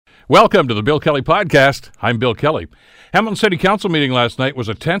Welcome to the Bill Kelly Podcast. I'm Bill Kelly. Hamilton City Council meeting last night was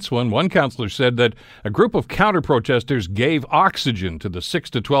a tense one. One councillor said that a group of counter-protesters gave oxygen to the 6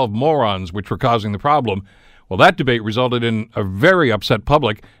 to 12 morons which were causing the problem. Well, that debate resulted in a very upset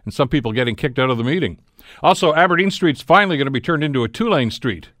public and some people getting kicked out of the meeting. Also, Aberdeen Street's finally going to be turned into a two-lane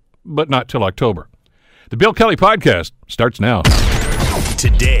street, but not till October. The Bill Kelly Podcast starts now.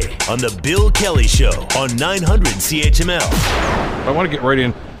 Today on the Bill Kelly Show on 900 CHML. I want to get right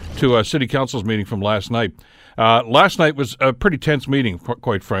in to City Council's meeting from last night. Last night was a pretty tense meeting,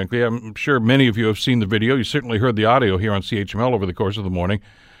 quite frankly. I'm sure many of you have seen the video. You certainly heard the audio here on CHML over the course of the morning.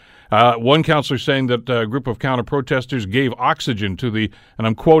 One councillor saying that a group of counter-protesters gave oxygen to the, and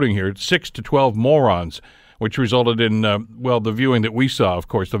I'm quoting here, 6 to 12 morons, which resulted in, the viewing that we saw, of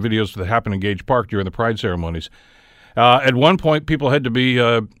course, the videos that happened in Gage Park during the Pride ceremonies. At one point, people had to be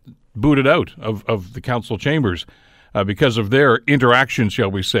booted out of the council chambers because of their interaction, shall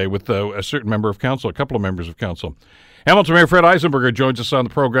we say, with a certain member of council, a couple of members of council. Hamilton Mayor Fred Eisenberger joins us on the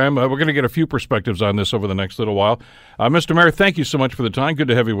program. We're going to get a few perspectives on this over the next little while. Mr. Mayor, thank you so much for the time. Good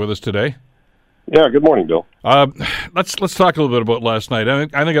to have you with us today. Yeah, good morning, Bill. Let's talk a little bit about last night. I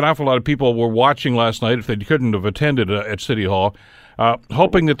think an awful lot of people were watching last night if they couldn't have attended at City Hall,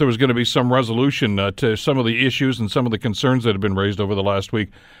 hoping that there was going to be some resolution to some of the issues and some of the concerns that have been raised over the last week.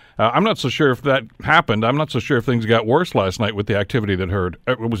 I'm not so sure if that happened. I'm not so sure if things got worse last night with the activity that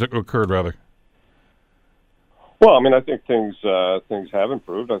occurred. Well, I mean, I think things have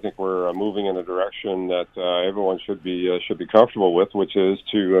improved. I think we're moving in a direction that everyone should be comfortable with, which is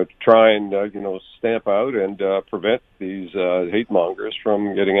to try and stamp out and prevent these hate mongers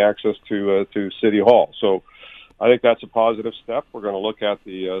from getting access to City Hall. So, I think that's a positive step. We're going to look at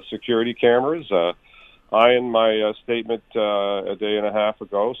the security cameras. I, in my statement a day and a half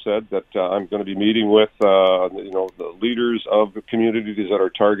ago, said that I'm going to be meeting with the leaders of the communities that are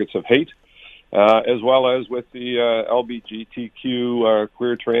targets of hate. As well as with the LGBTQ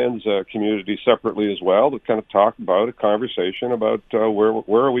queer trans community separately as well, to kind of talk about a conversation about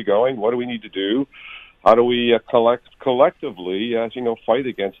where are we going, what do we need to do, how do we collectively, fight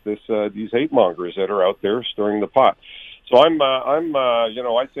against these hate mongers that are out there stirring the pot. So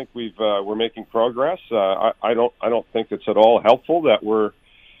I think we're making progress. I don't think it's at all helpful that we're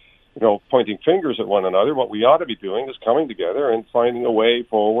pointing fingers at one another. What we ought to be doing is coming together and finding a way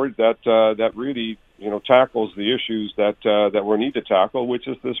forward that really, tackles the issues that we need to tackle, which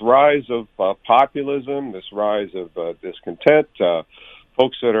is this rise of populism, this rise of discontent,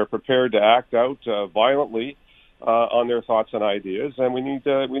 folks that are prepared to act out violently on their thoughts and ideas, and we need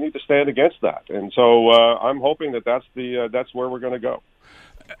to stand against that. And so I'm hoping that's where we're going to go.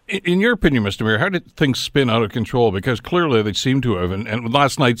 In your opinion, Mr. Mayor, how did things spin out of control? Because clearly they seem to have. And with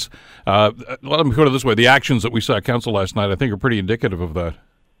last night's, let me put it this way, the actions that we saw at council last night, I think, are pretty indicative of that.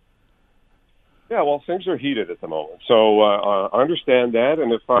 Yeah, well, things are heated at the moment. So I understand that.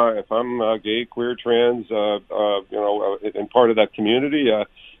 And if I'm gay, queer, trans, and part of that community, I'm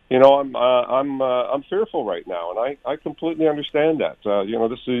fearful right now. And I completely understand that.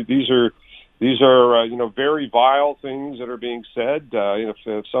 These are very vile things that are being said.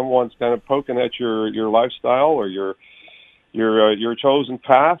 If someone's kind of poking at your lifestyle or your chosen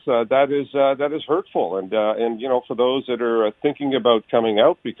path, that is hurtful. And for those that are thinking about coming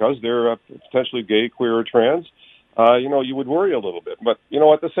out because they're potentially gay, queer, or trans, you would worry a little bit. But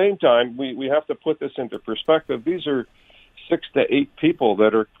at the same time, we have to put this into perspective. These are 6 to 8 people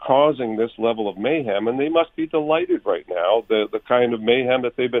that are causing this level of mayhem, and they must be delighted right now, the kind of mayhem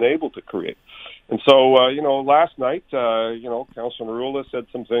that they've been able to create. And so, last night, Councilor Marula said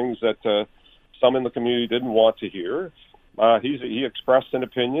some things that some in the community didn't want to hear. He expressed an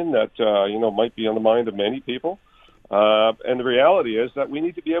opinion that, might be on the mind of many people. And the reality is that we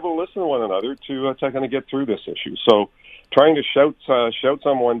need to be able to listen to one another to kind of get through this issue. So, trying to shout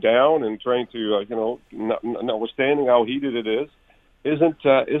someone down and trying to, notwithstanding how heated it is, isn't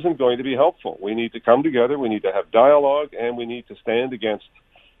going to be helpful. We need to come together. We need to have dialogue, and we need to stand against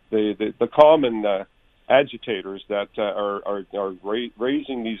the common agitators that are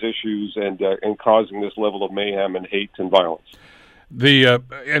raising these issues and causing this level of mayhem and hate and violence.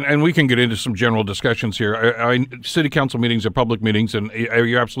 And we can get into some general discussions here. City council meetings are public meetings, and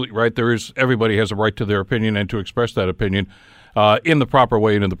you're absolutely right. Everybody has a right to their opinion and to express that opinion in the proper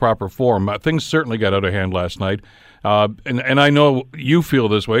way and in the proper form. Things certainly got out of hand last night, and I know you feel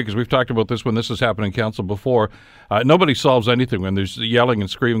this way because we've talked about this when this has happened in council before. Nobody solves anything when there's yelling and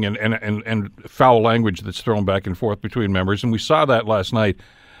screaming and foul language that's thrown back and forth between members, and we saw that last night.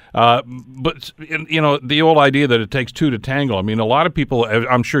 But, the old idea that it takes two to tangle, I mean, a lot of people,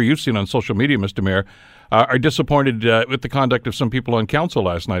 I'm sure you've seen on social media, Mr. Mayor, are disappointed with the conduct of some people on council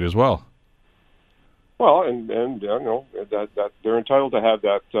last night as well. Well, and that they're entitled to have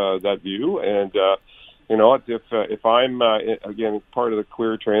that view, and if I'm again part of the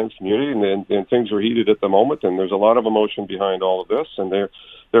queer trans community, and things are heated at the moment, and there's a lot of emotion behind all of this, and they're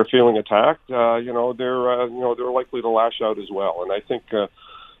feeling attacked, they're likely to lash out as well, and I think.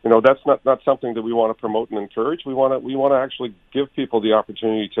 That's not something that we want to promote and encourage. We want to actually give people the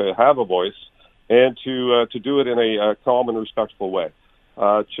opportunity to have a voice and to do it in a calm and respectful way.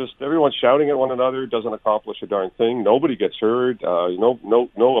 Just everyone shouting at one another doesn't accomplish a darn thing. Nobody gets heard.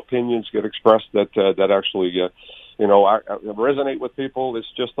 No opinions get expressed that actually resonate with people.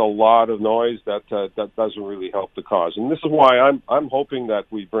 It's just a lot of noise that doesn't really help the cause. And this is why I'm hoping that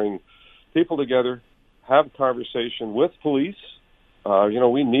we bring people together, have a conversation with police.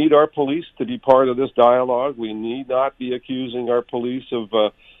 We need our police to be part of this dialogue. We need not be accusing our police of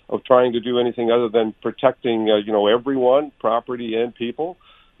trying to do anything other than protecting, everyone, property and people.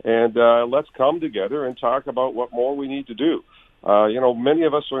 And let's come together and talk about what more we need to do. Many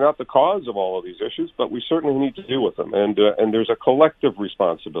of us are not the cause of all of these issues, but we certainly need to deal with them. And there's a collective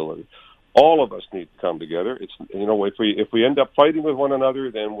responsibility. All of us need to come together. It's if we end up fighting with one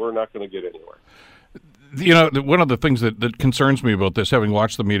another, then we're not going to get anywhere. One of the things that concerns me about this, having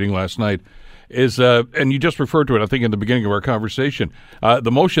watched the meeting last night, is, and you just referred to it, I think, in the beginning of our conversation,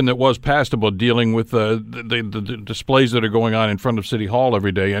 the motion that was passed about dealing with the displays that are going on in front of City Hall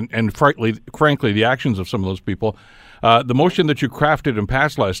every day, and frankly, the actions of some of those people. The motion that you crafted and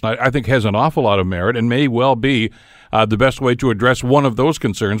passed last night, I think, has an awful lot of merit and may well be the best way to address one of those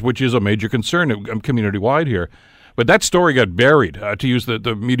concerns, which is a major concern community-wide here. But that story got buried, to use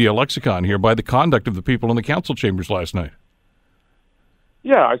the media lexicon here, by the conduct of the people in the council chambers last night.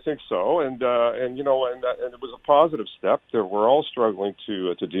 Yeah, I think so, and it was a positive step. We're all struggling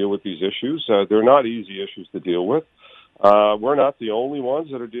to deal with these issues. They're not easy issues to deal with. We're not the only ones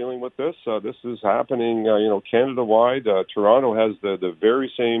that are dealing with this. This is happening, Canada-wide. Toronto has the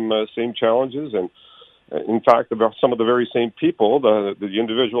very same challenges, and in fact, about some of the very same people. The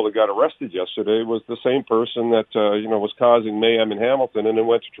individual that got arrested yesterday was the same person that was causing mayhem in Hamilton, and then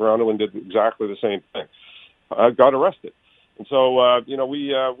went to Toronto and did exactly the same thing. Got arrested, and so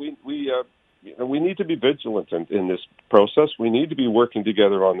we need to be vigilant in this process. We need to be working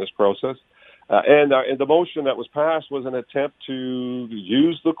together on this process. And the motion that was passed was an attempt to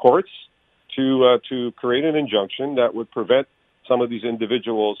use the courts to create an injunction that would prevent some of these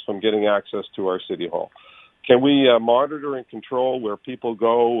individuals from getting access to our City Hall. Can we monitor and control where people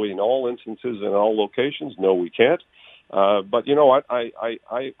go in all instances and all locations? No, we can't. But you know what? I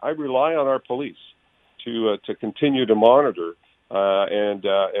rely on our police to continue to monitor and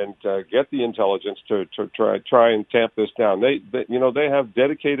get the intelligence to try and tamp this down. They have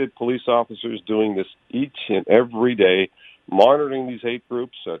dedicated police officers doing this each and every day, monitoring these hate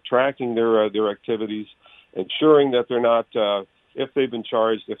groups, tracking their activities, ensuring that they're not, if they've been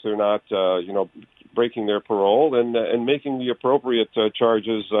charged, if they're not, breaking their parole, and making the appropriate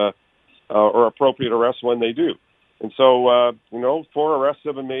charges or appropriate arrests when they do. And so, 4 arrests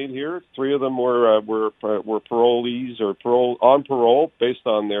have been made here. 3 of them were parolees or on parole based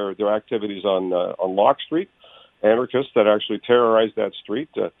on their activities on Locke Street, anarchists that actually terrorized that street.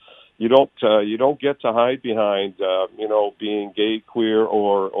 You don't get to hide behind being gay, queer,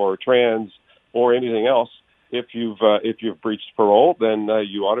 or trans or anything else. If you've breached parole, then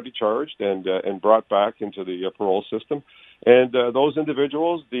you ought to be charged and brought back into the parole system. And those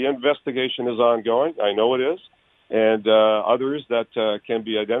individuals, the investigation is ongoing. I know it is. And others that can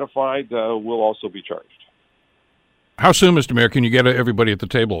be identified will also be charged. How soon, Mr. Mayor, can you get everybody at the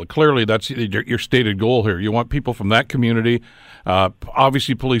table? Clearly, that's your stated goal here. You want people from that community.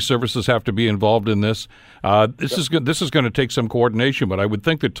 Obviously, police services have to be involved in this. This is going to take some coordination, but I would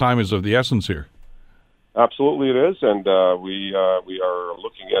think that time is of the essence here. Absolutely, it is, and we are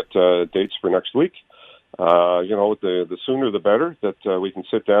looking at dates for next week. The sooner the better that we can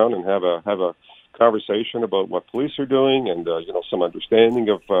sit down and have a conversation about what police are doing and some understanding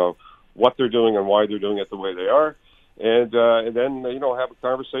of what they're doing and why they're doing it the way they are, and then have a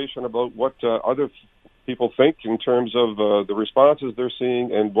conversation about what other people think in terms of the responses they're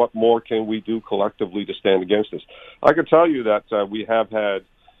seeing and what more can we do collectively to stand against this. I can tell you that we have had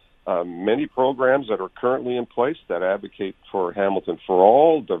many programs that are currently in place that advocate for Hamilton for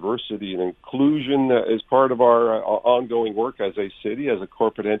All. Diversity and inclusion is part of our ongoing work as a city, as a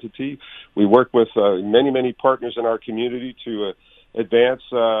corporate entity. We work with many partners in our community to advance,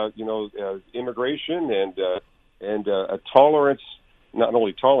 immigration and a tolerance, not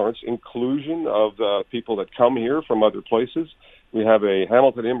only tolerance, inclusion of people that come here from other places. We have a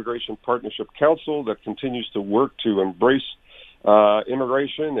Hamilton Immigration Partnership Council that continues to work to embrace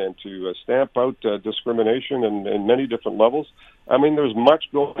immigration and to stamp out discrimination in many different levels. I mean, there's much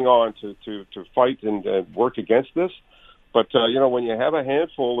going on to fight and work against this. But, when you have a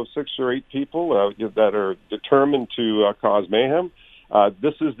handful of 6 or 8 people that are determined to cause mayhem,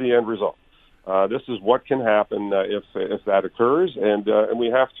 this is the end result. This is what can happen if that occurs, and we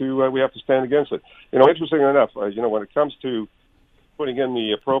have to stand against it. Interestingly enough, when it comes to putting in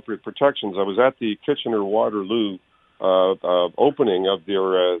the appropriate protections, I was at the Kitchener-Waterloo opening of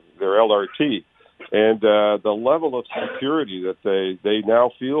their LRT, and the level of security that they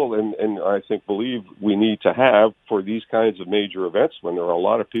now feel and I think believe we need to have for these kinds of major events when there are a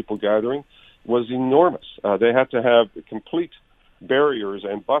lot of people gathering was enormous. They had to have complete barriers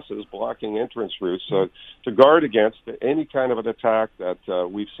and buses blocking entrance routes to guard against any kind of an attack that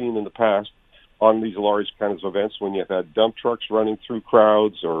we've seen in the past on these large kinds of events when you've had dump trucks running through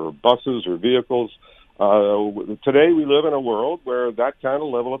crowds or buses or vehicles. Today we live in a world where that kind of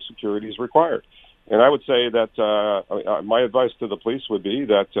level of security is required. And I would say that my advice to the police would be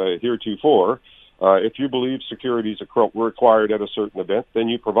that heretofore, if you believe security is required at a certain event, then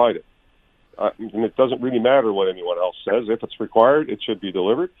you provide it. And it doesn't really matter what anyone else says. If it's required, it should be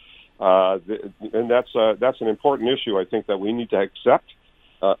delivered. And that's an important issue, I think, that we need to accept,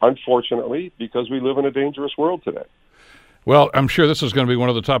 unfortunately, because we live in a dangerous world today. Well, I'm sure this is going to be one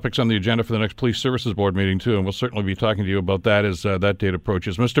of the topics on the agenda for the next Police Services Board meeting, too, and we'll certainly be talking to you about that as that date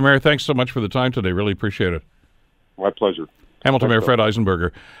approaches. Mr. Mayor, thanks so much for the time today. Really appreciate it. My pleasure. Hamilton Mayor Fred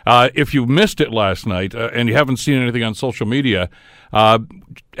Eisenberger. If you missed it last night and you haven't seen anything on social media,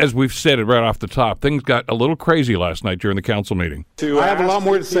 as we've said it right off the top, things got a little crazy last night during the council meeting. I have a lot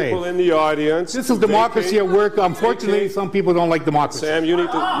more to say. People in the audience. This is democracy at work. Unfortunately, some people don't like democracy. Sam, you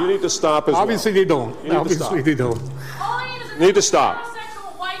need to stop as Obviously, well. they don't. Obviously, they don't. You need to stop.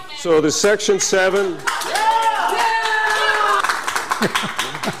 So the Section 7.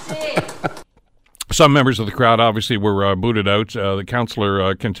 Some members of the crowd obviously were booted out. The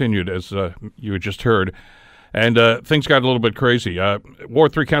councillor continued, as you had just heard, and things got a little bit crazy.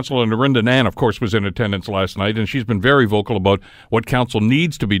 Ward 3 Councillor Narinda Nan, of course, was in attendance last night, and she's been very vocal about what council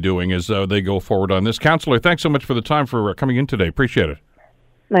needs to be doing as they go forward on this. Councillor, thanks so much for the time for coming in today. Appreciate it.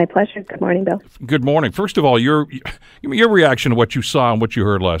 My pleasure. Good morning, Bill. Good morning. First of all, give me your reaction to what you saw and what you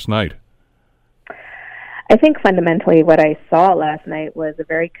heard last night. I think fundamentally what I saw last night was a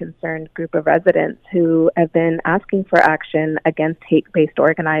very concerned group of residents who have been asking for action against hate-based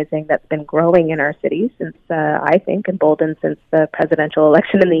organizing that's been growing in our city since, I think, emboldened since the presidential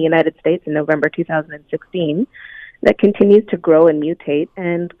election in the United States in November 2016, that continues to grow and mutate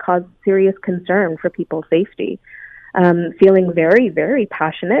and cause serious concern for people's safety. Feeling very, very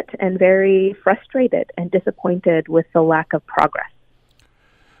passionate and very frustrated and disappointed with the lack of progress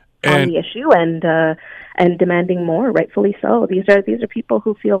on the issue and demanding more, rightfully so. These are people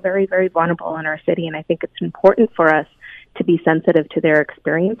who feel very, very vulnerable in our city, and I think it's important for us to be sensitive to their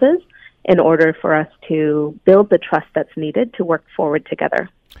experiences in order for us to build the trust that's needed to work forward together.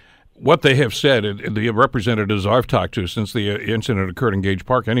 What they have said, the representatives I've talked to since the incident occurred in Gage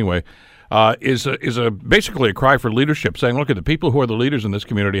Park anyway, is basically a cry for leadership, saying, look, the people who are the leaders in this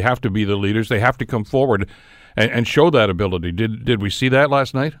community have to be the leaders. They have to come forward and show that ability. Did we see that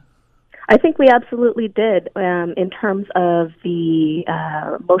last night? I think we absolutely did. In terms of the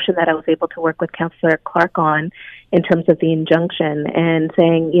motion that I was able to work with Councillor Clark on, in terms of the injunction, and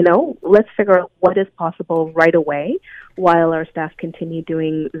saying, let's figure out what is possible right away while our staff continue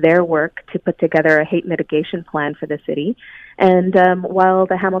doing their work to put together a hate mitigation plan for the city, and while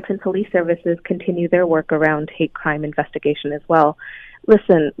the Hamilton Police Services continue their work around hate crime investigation as well.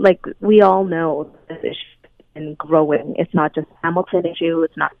 Listen, we all know this issue and growing. It's not just a Hamilton issue.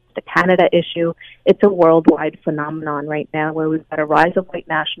 It's not just a Canada issue. It's a worldwide phenomenon right now where we've got a rise of white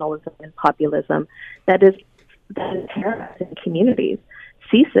nationalism and populism that is terrorizing communities.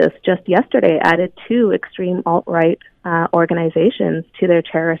 CSIS just yesterday added 2 extreme alt-right organizations to their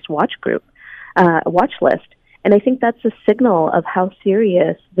terrorist watch list. And I think that's a signal of how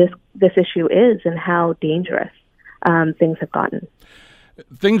serious this issue is and how dangerous things have gotten.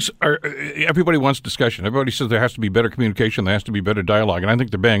 Everybody wants discussion. Everybody says there has to be better communication, there has to be better dialogue, and I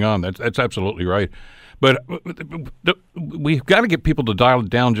think they're bang on. That's absolutely right. But we've got to get people to dial it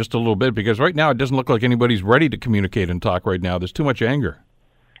down just a little bit, because right now it doesn't look like anybody's ready to communicate and talk right now. There's too much anger.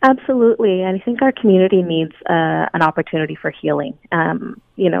 Absolutely, and I think our community needs an opportunity for healing.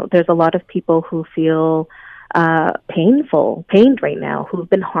 There's a lot of people who feel pained right now, who've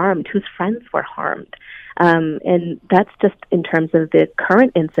been harmed, whose friends were harmed. And that's just in terms of the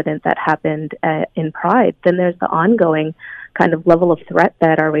current incident that happened in Pride. Then there's the ongoing kind of level of threat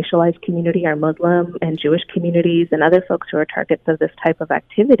that our racialized community, our Muslim and Jewish communities, and other folks who are targets of this type of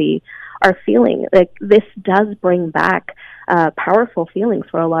activity are feeling. Like, this does bring back powerful feelings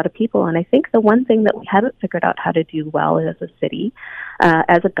for a lot of people. And I think the one thing that we haven't figured out how to do well as a city,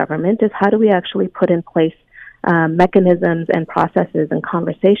 as a government, is how do we actually put in place mechanisms and processes and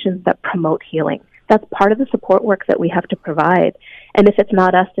conversations that promote healing. That's part of the support work that we have to provide. And if it's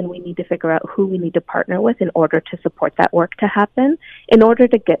not us, then we need to figure out who we need to partner with in order to support that work to happen, in order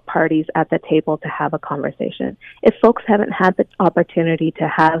to get parties at the table to have a conversation. If folks haven't had the opportunity to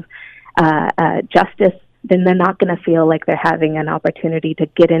have justice, then they're not going to feel like they're having an opportunity to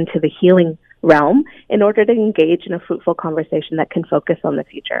get into the healing realm in order to engage in a fruitful conversation that can focus on the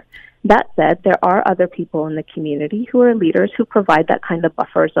future. That said, there are other people in the community who are leaders who provide that kind of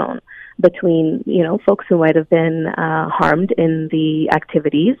buffer zone between, folks who might have been harmed in the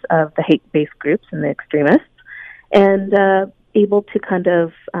activities of the hate-based groups and the extremists, and able to kind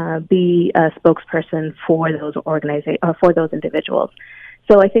of be a spokesperson for those for those individuals.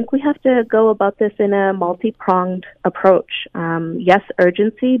 So I think we have to go about this in a multi-pronged approach. Yes,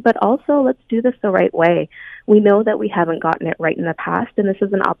 urgency, but also let's do this the right way. We know that we haven't gotten it right in the past, and this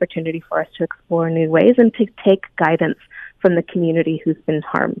is an opportunity for us to explore new ways and to take guidance from the community who's been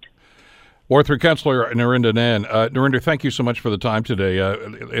harmed. Ward 3 Councillor Narinder Nann. Narinder, thank you so much for the time today.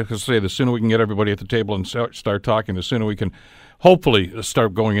 As I say, the sooner we can get everybody at the table and start talking, the sooner we can hopefully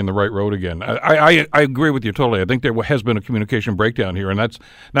start going in the right road again. I agree with you totally. I think there has been a communication breakdown here, and that's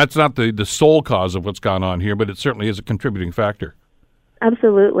not the sole cause of what's gone on here, but it certainly is a contributing factor.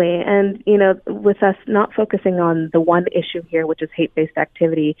 Absolutely. And, with us not focusing on the one issue here, which is hate-based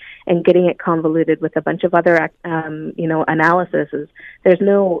activity, and getting it convoluted with a bunch of other, analyses, there's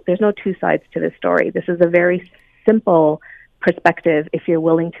no two sides to this story. This is a very simple perspective if you're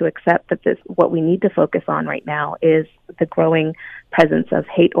willing to accept that what we need to focus on right now is the growing presence of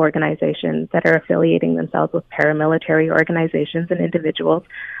hate organizations that are affiliating themselves with paramilitary organizations and individuals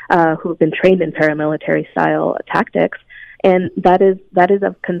who've been trained in paramilitary-style tactics. And that is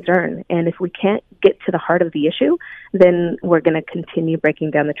of concern. And if we can't get to the heart of the issue, then we're going to continue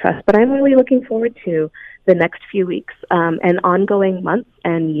breaking down the trust. But I'm really looking forward to the next few weeks and ongoing months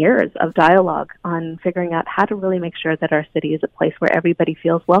and years of dialogue on figuring out how to really make sure that our city is a place where everybody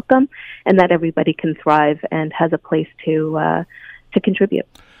feels welcome and that everybody can thrive and has a place to contribute.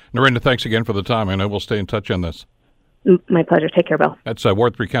 Narinder, thanks again for the time. I know we'll stay in touch on this. My pleasure. Take care, Bill. That's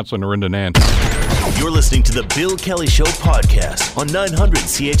Ward 3 Councillor Narinder Nann. You're listening to the Bill Kelly Show podcast on 900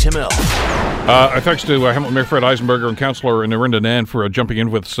 CHML. Thanks to Hamilton Mayor Fred Eisenberger and Councillor Narinder Nann for jumping in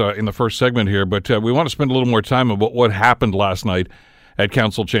with us in the first segment here. But we want to spend a little more time about what happened last night at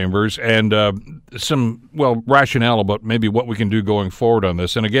Council Chambers and some rationale about maybe what we can do going forward on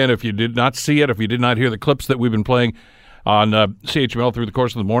this. And again, if you did not see it, if you did not hear the clips that we've been playing on CHML through the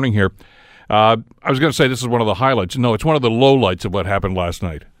course of the morning here, I was going to say this is one of the highlights. No, it's one of the lowlights of what happened last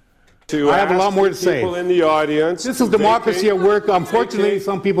night. I have a lot more to say. People in the audience. This is democracy at work. Unfortunately,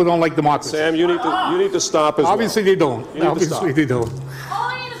 some people don't like democracy. Sam, you need to stop as Obviously, well. they don't. Obviously, they don't.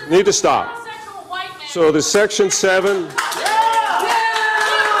 You need to stop. So the Section 7.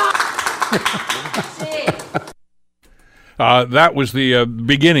 That was the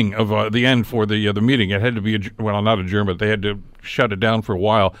beginning of the end for the meeting. It had to be, not adjourned, but they had to shut it down for a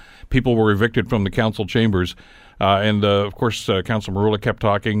while. People were evicted from the council chambers. And, of course, Councilor Merulla kept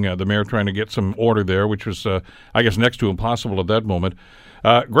talking, the mayor trying to get some order there, which was, I guess, next to impossible at that moment.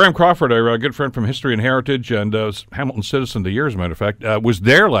 Graham Crawford, a good friend from History and Heritage and Hamilton Citizen of the Year, as a matter of fact, was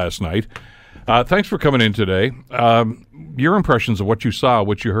there last night. Thanks for coming in today. Your impressions of what you saw,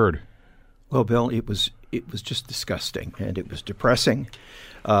 what you heard. Well, Bill, it was just disgusting, and it was depressing.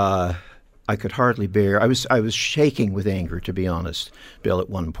 I could hardly bear. I was shaking with anger, to be honest, Bill, at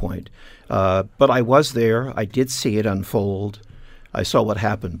one point. But I was there. I did see it unfold. I saw what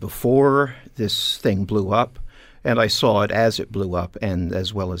happened before this thing blew up, and I saw it as it blew up, and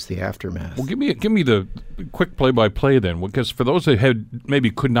as well as the aftermath. Well, give me the quick play-by-play then, because for those that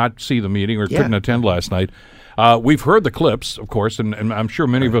maybe could not see the meeting or couldn't attend last night, we've heard the clips, of course, and I'm sure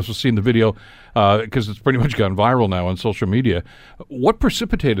many of us have seen the video because it's pretty much gone viral now on social media. What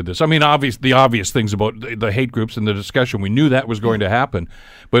precipitated this? I mean, the obvious things about the hate groups and the discussion. We knew that was going to happen,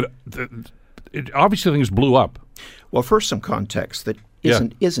 but obviously things blew up. Well, first, some context that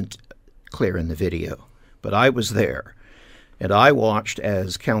isn't clear in the video, but I was there. And I watched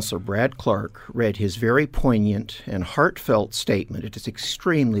as Councillor Brad Clark read his very poignant and heartfelt statement. It is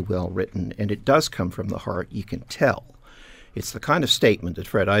extremely well written, and it does come from the heart. You can tell. It's the kind of statement that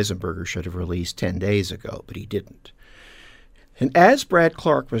Fred Eisenberger should have released 10 days ago, but he didn't. And as Brad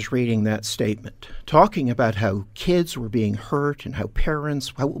Clark was reading that statement, talking about how kids were being hurt and how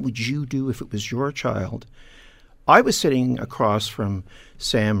parents, what would you do if it was your child, I was sitting across from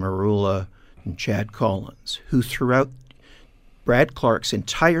Sam Marula and Chad Collins, who throughout Brad Clark's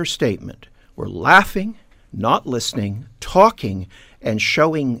entire statement were laughing, not listening, talking, and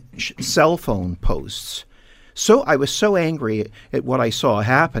showing cell phone posts. So I was so angry at what I saw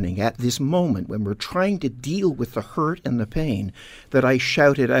happening at this moment when we're trying to deal with the hurt and the pain that I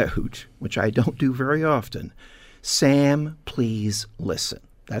shouted out, which I don't do very often, "Sam, please listen."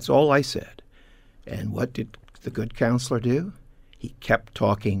 That's all I said. And what did the good counselor do? He kept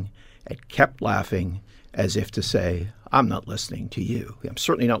talking and kept laughing as if to say, I'm not listening to you. I'm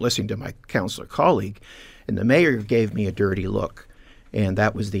certainly not listening to my counselor colleague. And the mayor gave me a dirty look, and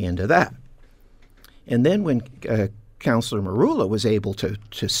that was the end of that. And then when Councillor Marula was able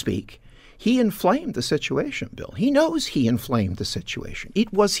to speak, he inflamed the situation, Bill. He knows he inflamed the situation.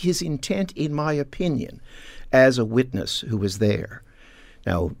 It was his intent, in my opinion, as a witness who was there.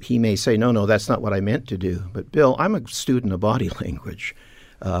 Now, he may say, no, that's not what I meant to do. But, Bill, I'm a student of body language,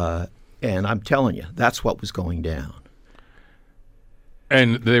 and I'm telling you, that's what was going down.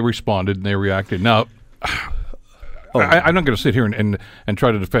 And they responded and they reacted. Now, I'm not going to sit here and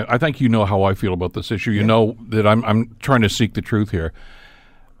try to defend. I think you know how I feel about this issue. You know that I'm trying to seek the truth here.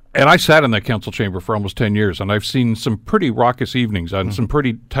 And I sat in that council chamber for almost 10 years, and I've seen some pretty raucous evenings on some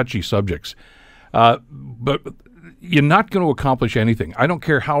pretty touchy subjects. But you're not going to accomplish anything. I don't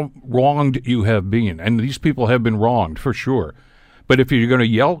care how wronged you have been, and these people have been wronged for sure. But if you're going to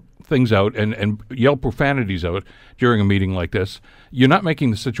yell things out and yell profanities out during a meeting like this, you're not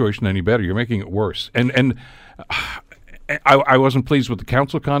making the situation any better. You're making it worse. And I wasn't pleased with the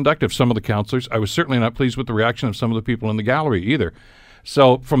council conduct of some of the councillors. I was certainly not pleased with the reaction of some of the people in the gallery either.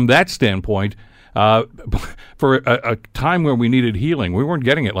 So from that standpoint, for a time where we needed healing, we weren't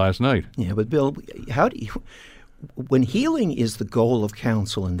getting it last night. Yeah, but Bill, how do you, when healing is the goal of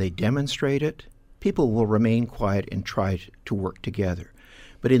council and they demonstrate it, people will remain quiet and try to work together.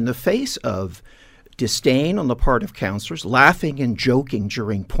 But in the face of disdain on the part of councillors, laughing and joking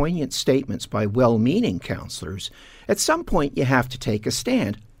during poignant statements by well-meaning councillors, at some point you have to take a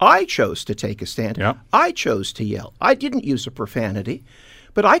stand. I chose to take a stand. Yeah. I chose to yell. I didn't use a profanity,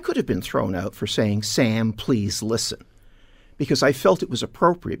 but I could have been thrown out for saying, "Sam, please listen," because I felt it was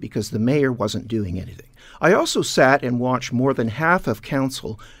appropriate because the mayor wasn't doing anything. I also sat and watched more than half of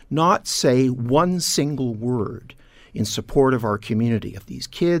council not say one single word in support of our community, of these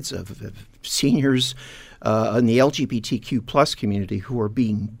kids, of seniors in the LGBTQ plus community who are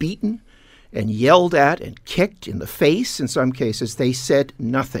being beaten and yelled at and kicked in the face in some cases. They said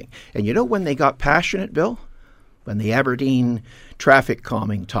nothing. And you know when they got passionate, Bill? When the Aberdeen traffic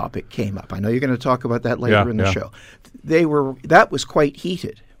calming topic came up. I know you're going to talk about that later in the show. That was quite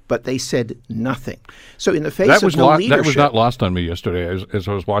heated, but they said nothing. So in the face of no leadership... That was not lost on me yesterday as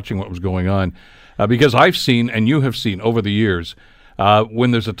I was watching what was going on. Because I've seen, and you have seen over the years, when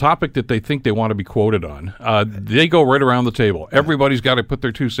there's a topic that they think they want to be quoted on, they go right around the table. Everybody's got to put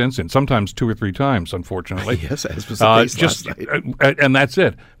their 2 cents in, sometimes 2 or 3 times, unfortunately. Yes, as was the case last night. And that's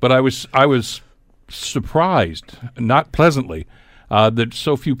it. But I was surprised, not pleasantly, that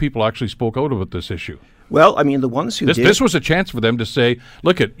so few people actually spoke out about this issue. Well, I mean, the ones who did... This was a chance for them to say,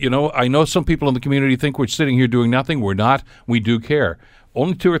 look, I know some people in the community think we're sitting here doing nothing. We're not. We do care.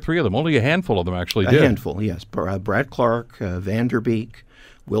 Only 2 or 3 of them, only a handful of them actually did. A handful, yes. Brad Clark, Vanderbeek,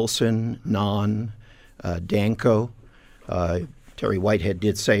 Wilson, Nahn, Danko. Terry Whitehead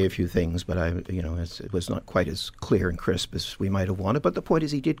did say a few things, but it was not quite as clear and crisp as we might have wanted. But the point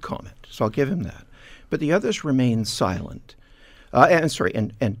is he did comment, so I'll give him that. But the others remained silent.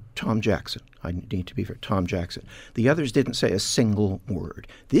 And Tom Jackson. I need to be fair. Tom Jackson. The others didn't say a single word.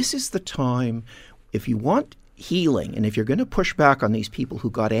 This is the time, if you want healing, and if you're going to push back on these people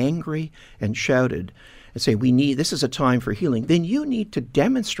who got angry and shouted and say, this is a time for healing, then you need to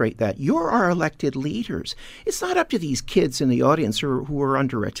demonstrate that. You're our elected leaders. It's not up to these kids in the audience who are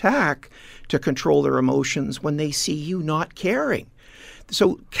under attack to control their emotions when they see you not caring.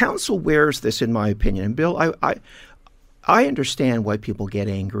 So council wears this, in my opinion. And Bill, I understand why people get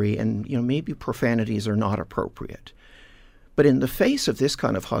angry, and maybe profanities are not appropriate. But in the face of this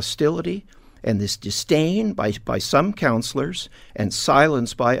kind of hostility and this disdain by some councillors and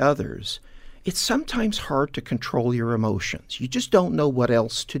silence by others, it's sometimes hard to control your emotions. You just don't know what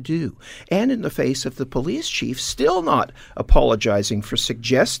else to do. And in the face of the police chief still not apologizing for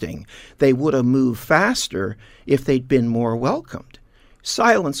suggesting they would have moved faster if they'd been more welcomed.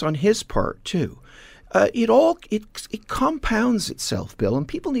 Silence on his part, too. It compounds itself, Bill, and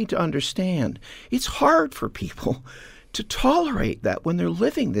people need to understand it's hard for people to tolerate that when they're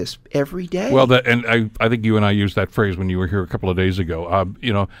living this every day. Well, I think you and I used that phrase when you were here a couple of days ago.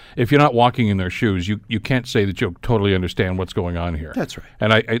 If you're not walking in their shoes, you can't say that you totally understand what's going on here. That's right.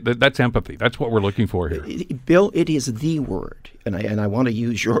 And that's empathy. That's what we're looking for here. Bill, it is the word, and I want to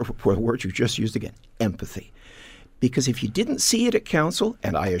use your word you just used again, empathy. Because if you didn't see it at council,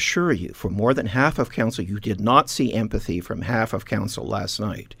 and I assure you, for more than half of council, you did not see empathy from half of council last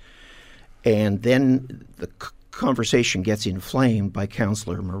night. And then the conversation gets inflamed by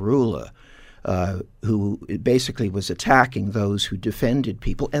Councillor Merulla, who basically was attacking those who defended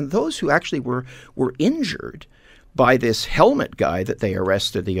people and those who actually were injured by this helmet guy that they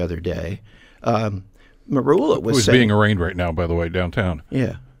arrested the other day. Merulla was saying, being arraigned right now, by the way, downtown.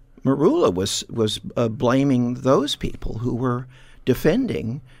 Yeah. Merulla was blaming those people who were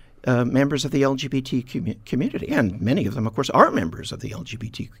defending members of the LGBT community, and many of them, of course, are members of the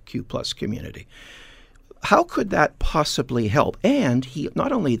LGBTQ plus community. How could that possibly help? And he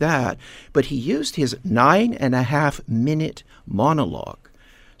not only that, but he used his 9.5-minute monologue.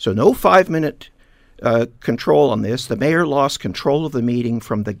 So no 5-minute control on this. The mayor lost control of the meeting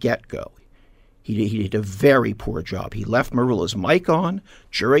from the get-go. He did a very poor job. He left Merulla's mic on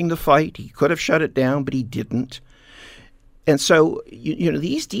during the fight. He could have shut it down, but he didn't. And so,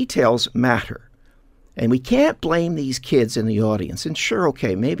 these details matter. And we can't blame these kids in the audience. And sure,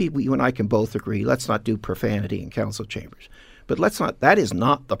 okay, maybe you and I can both agree, let's not do profanity in council chambers. But that is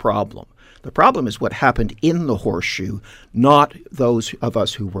not the problem. The problem is what happened in the Horseshoe, not those of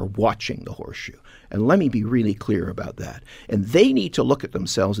us who were watching the Horseshoe. And let me be really clear about that. And they need to look at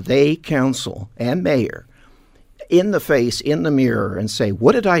themselves, they, council and mayor, in the face, in the mirror, and say,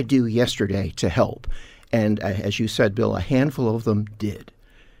 what did I do yesterday to help? And as you said, Bill, a handful of them did.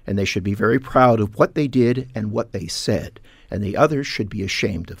 And they should be very proud of what they did and what they said. And the others should be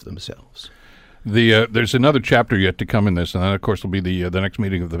ashamed of themselves. There's another chapter yet to come in this, and that, of course, will be the next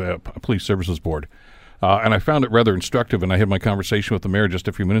meeting of the Police Services Board. And I found it rather instructive, and I had my conversation with the mayor just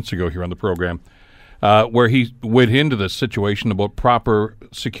a few minutes ago here on the program, where he went into this situation about proper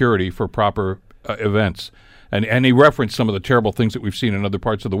security for proper events. And he referenced some of the terrible things that we've seen in other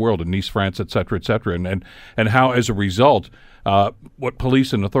parts of the world, in Nice, France, et cetera, and how, as a result, what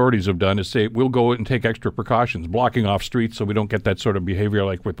police and authorities have done is say, we'll go and take extra precautions, blocking off streets so we don't get that sort of behavior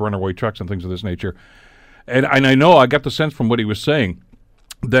like with runaway trucks and things of this nature. And I know I got the sense from what he was saying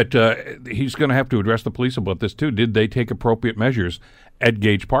that he's going to have to address the police about this, too. Did they take appropriate measures at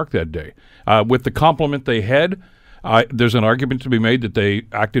Gage Park that day? With the complement they had, there's an argument to be made that they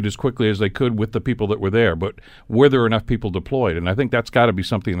acted as quickly as they could with the people that were there, but were there enough people deployed? And I think that's got to be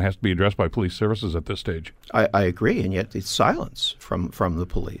something that has to be addressed by police services at this stage. I agree, and yet it's silence from the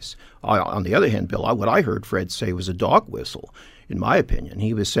police. On the other hand, Bill, what I heard Fred say was a dog whistle, in my opinion.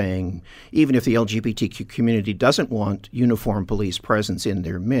 He was saying, even if the LGBTQ community doesn't want uniformed police presence in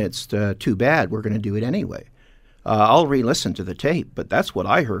their midst, too bad, we're going to do it anyway. I'll re-listen to the tape, but that's what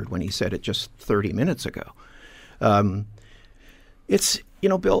I heard when he said it just 30 minutes ago. Bill,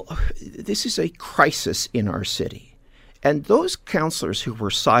 this is a crisis in our city. And those councillors who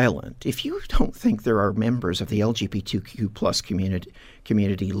were silent, if you don't think there are members of the LGBTQ plus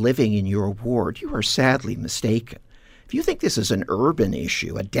community living in your ward, you are sadly mistaken. If you think this is an urban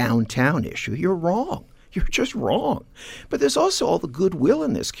issue, a downtown issue, you're wrong. You're just wrong. But there's also all the goodwill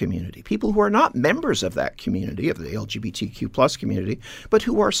in this community, people who are not members of that community, of the LGBTQ plus community, but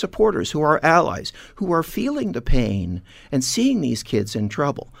who are supporters, who are allies, who are feeling the pain and seeing these kids in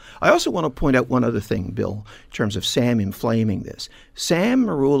trouble. I also want to point out one other thing, Bill, in terms of Sam inflaming this. Sam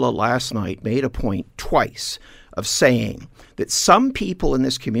Merulla last night made a point twice of saying that some people in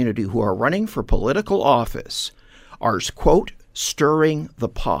this community who are running for political office are, quote, stirring the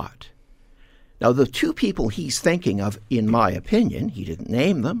pot. Now, the two people he's thinking of, in my opinion, he didn't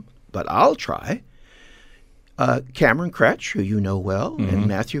name them, but I'll try, Cameron Kretsch, who you know well, and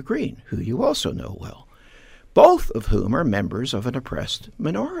Matthew Green, who you also know well, both of whom are members of an oppressed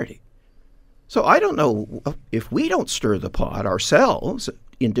minority. So I don't know if we don't stir the pot ourselves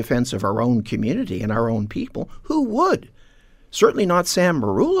in defense of our own community and our own people, who would? Certainly not Sam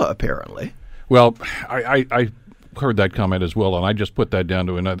Merulla, apparently. Well, I heard that comment as well, and I just put that down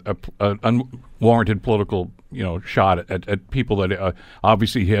to an unwarranted political, shot at people that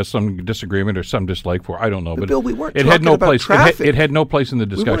obviously he has some disagreement or some dislike for. I don't know, but Bill, we weren't it had no about place. traffic. It had no place in the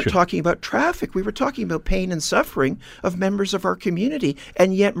We discussion. weren't talking about traffic. We were talking about pain and suffering of members of our community,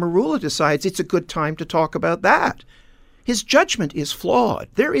 and yet Marula decides it's a good time to talk about that. His judgment is flawed.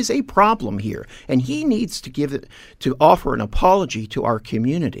 There is a problem here, and he needs to offer an apology to our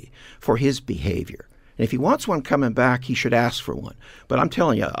community for his behavior. And if he wants one coming back, he should ask for one. But I'm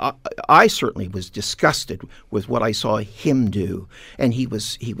telling you, I certainly was disgusted with what I saw him do, and he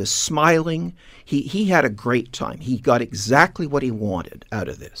was smiling. He had a great time. He got exactly what he wanted out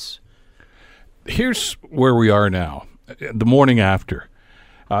of this. Here's where we are now, the morning after.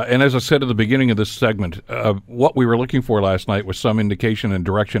 And as I said at the beginning of this segment, what we were looking for last night was some indication and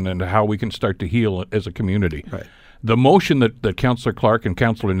direction into how we can start to heal as a community. Right. The motion that Councillor Clark and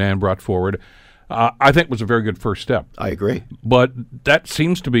Councillor Nan brought forward, I think was a very good first step. I agree. But that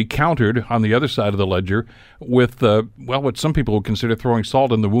seems to be countered on the other side of the ledger with, what some people would consider throwing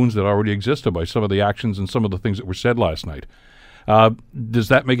salt in the wounds that already existed by some of the actions and some of the things that were said last night. Does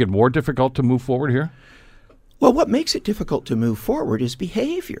that make it more difficult to move forward here? Well, what makes it difficult to move forward is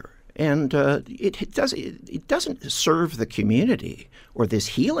behavior. And it doesn't serve the community or this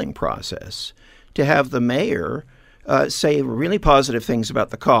healing process to have the mayor say really positive things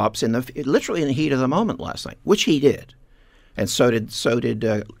about the cops literally in the heat of the moment last night, which he did. And so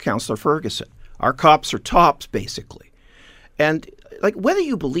did Councillor Ferguson. Our cops are tops, basically. And whether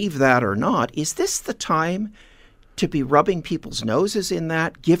you believe that or not, is this the time to be rubbing people's noses in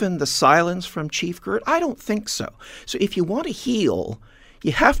that, given the silence from Chief Girt? I don't think so. So if you want to heal,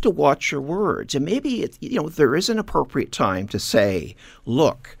 you have to watch your words. And maybe there is an appropriate time to say,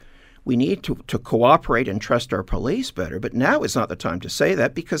 look, we need to cooperate and trust our police better. But now is not the time to say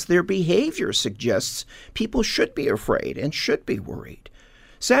that, because their behavior suggests people should be afraid and should be worried.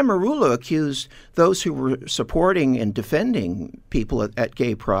 Sam Marula accused those who were supporting and defending people at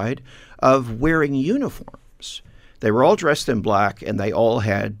Gay Pride of wearing uniforms. They were all dressed in black, and they all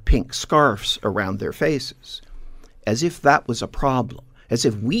had pink scarves around their faces, as if that was a problem, as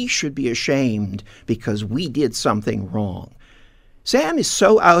if we should be ashamed because we did something wrong. Sam is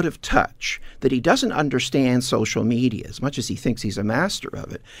so out of touch that he doesn't understand social media as much as he thinks he's a master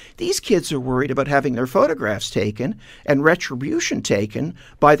of it. These kids are worried about having their photographs taken and retribution taken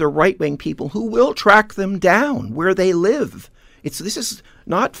by the right-wing people who will track them down where they live. This is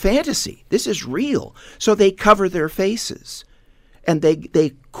not fantasy. This is real. So they cover their faces, and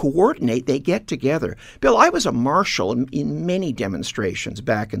they coordinate. They get together. Bill, I was a marshal in many demonstrations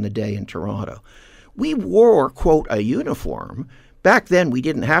back in the day in Toronto. We wore, quote, a uniform. Back then, we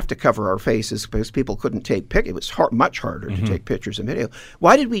didn't have to cover our faces because people couldn't take pictures. It was much harder to take pictures and video.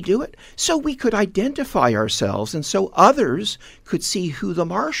 Why did we do it? So we could identify ourselves, and so others could see who the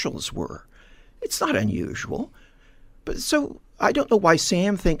marshals were. It's not unusual. But so I don't know why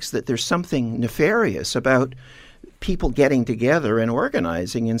Sam thinks that there's something nefarious about people getting together and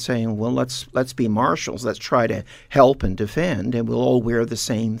organizing and saying, well, let's be marshals. Let's try to help and defend, and we'll all wear the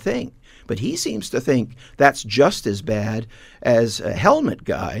same thing. But he seems to think that's just as bad as a helmet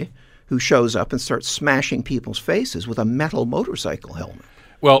guy who shows up and starts smashing people's faces with a metal motorcycle helmet.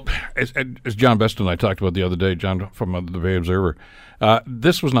 Well, as John Best and I talked about the other day, John from the Bay Observer,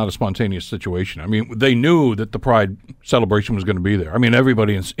 this was not a spontaneous situation. I mean, they knew that the Pride celebration was going to be there. I mean,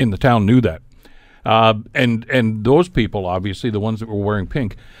 everybody in the town knew that. And those people, obviously, the ones that were wearing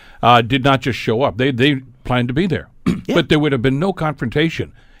pink, did not just show up. They planned to be there. Yeah. But there would have been no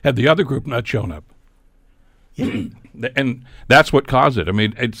confrontation had the other group not shown up. Yeah. And that's what caused it. I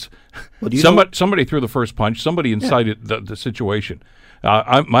mean, it's somebody threw the first punch. Somebody incited the situation.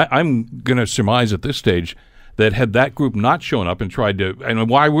 I'm going to surmise at this stage that had that group not shown up and tried to, and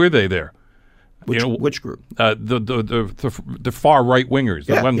why were they there? Which group? The far right wingers,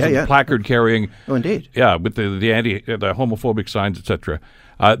 the ones with the placard carrying. Oh, indeed. Yeah, with the homophobic signs, etc.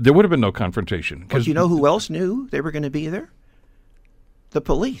 There would have been no confrontation. But you know who else knew they were going to be there? The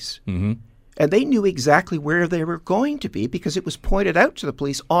police. Mm-hmm. And they knew exactly where they were going to be because it was pointed out to the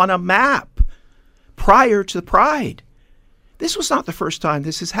police on a map prior to the Pride. This was not the first time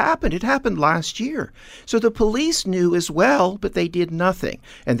this has happened. It happened last year. So the police knew as well, but they did nothing.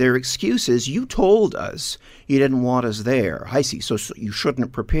 And their excuse is, you told us you didn't want us there. I see, so you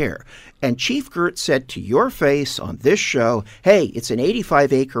shouldn't prepare. And Chief Girt said to your face on this show, hey, it's an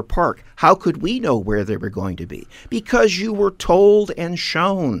 85-acre park. How could we know where they were going to be? Because you were told and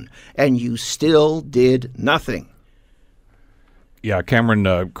shown, and you still did nothing. Yeah,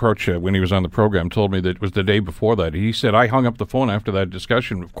 Cameron Croce, when he was on the program, told me that it was the day before that. He said, I hung up the phone after that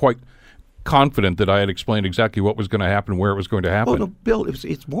discussion quite confident that I had explained exactly what was going to happen, where it was going to happen. Oh, no, Bill,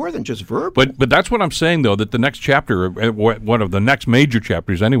 it's more than just verbal. But that's what I'm saying, though, that the next chapter, one of the next major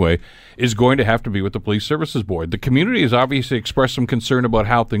chapters anyway, is going to have to be with the Police Services Board. The community has obviously expressed some concern about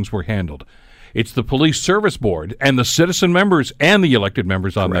how things were handled. It's the Police Service Board and the citizen members and the elected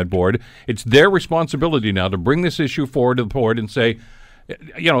members on that board. It's their responsibility now to bring this issue forward to the board and say,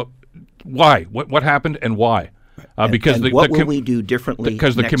 why? What happened and why? Because what will we do differently?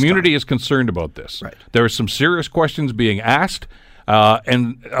 Because the community is concerned about this. Right. There are some serious questions being asked,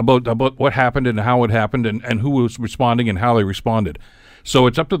 and about what happened and how it happened, and who was responding and how they responded. So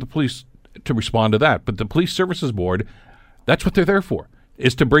it's up to the police to respond to that. But the Police Services Board, that's what they're there for,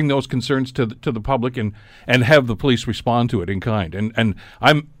 is to bring those concerns to the public and have the police respond to it in kind. And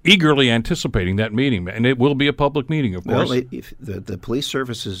I'm eagerly anticipating that meeting, and it will be a public meeting, of course. Well, if the Police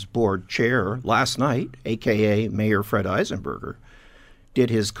Services Board chair last night, a.k.a. Mayor Fred Eisenberger,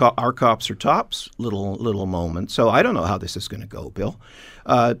 did his Our Cops Are Tops little moment. So I don't know how this is going to go, Bill.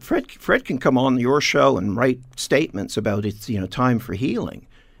 Fred can come on your show and write statements about it's time for healing.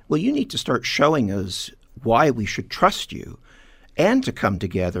 Well, you need to start showing us why we should trust you, and to come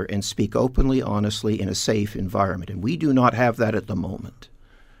together and speak openly, honestly, in a safe environment. And we do not have that at the moment.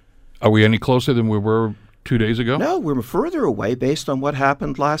 Are we any closer than we were 2 days ago? No, we're further away based on what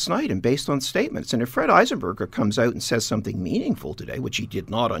happened last night and based on statements. And if Fred Eisenberger comes out and says something meaningful today, which he did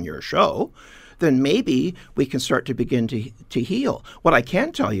not on your show, then maybe we can start to begin to heal. What I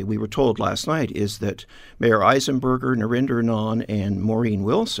can tell you, we were told last night, is that Mayor Eisenberger, Narinder Anand, and Maureen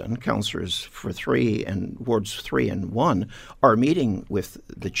Wilson, councillors for Wards 3 and 1, are meeting with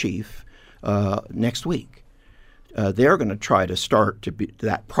the chief next week. They're going to try to start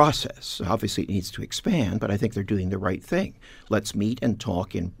that process. Obviously, it needs to expand, but I think they're doing the right thing. Let's meet and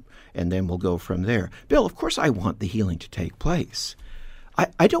talk, and then we'll go from there. Bill, of course I want the healing to take place.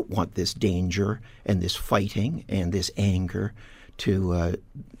 I don't want this danger and this fighting and this anger to,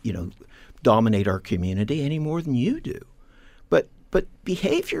 dominate our community any more than you do. But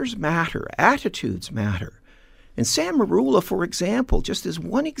behaviors matter, attitudes matter. And Sam Marula, for example, just as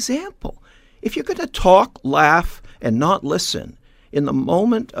one example, if you're going to talk, laugh, and not listen in the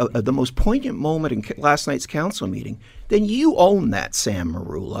moment, the most poignant moment in last night's council meeting, then you own that, Sam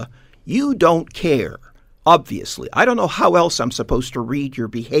Marula. You don't care. Obviously. I don't know how else I'm supposed to read your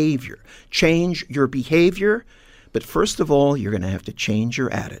behavior. Change your behavior, but first of all, you're going to have to change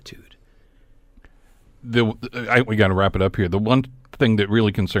your attitude. We got to wrap it up here. The one thing that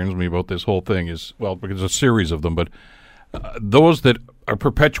really concerns me about this whole thing is, well, because there's a series of them, but those that are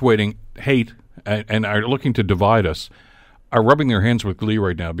perpetuating hate and are looking to divide us are rubbing their hands with glee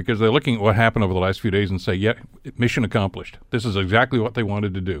right now, because they're looking at what happened over the last few days and say, yeah, mission accomplished. This is exactly what they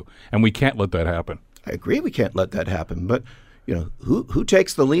wanted to do, and we can't let that happen. I agree we can't let that happen, but who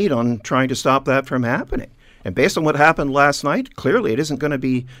takes the lead on trying to stop that from happening? And based on what happened last night, clearly it isn't going to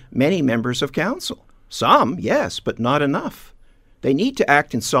be many members of council. Some, yes, but not enough. They need to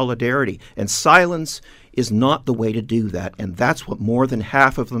act in solidarity, and silence is not the way to do that, and that's what more than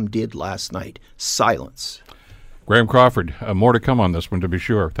half of them did last night. Silence. Graham Crawford, more to come on this one, to be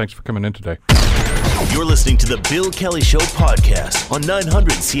sure. Thanks for coming in today. You're listening to the Bill Kelly Show podcast on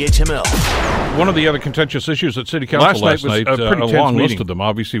 900 CHML. One of the other contentious issues at City Council last night was a pretty long list of them.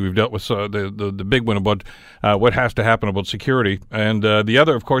 Obviously, we've dealt with the big one about what has to happen about security. And the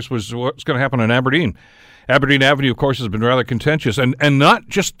other, of course, was what's going to happen in Aberdeen. Aberdeen Avenue, of course, has been rather contentious. And not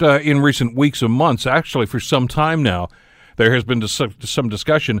just in recent weeks or months. Actually, for some time now, there has been some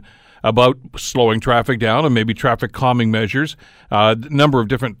discussion about slowing traffic down and maybe traffic calming measures, a number of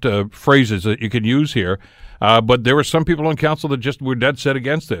different phrases that you can use here. But there were some people on council that just were dead set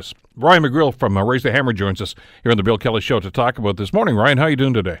against this. Ryan McGrill from Raise the Hammer joins us here on the Bill Kelly Show to talk about this. Morning, Ryan. How are you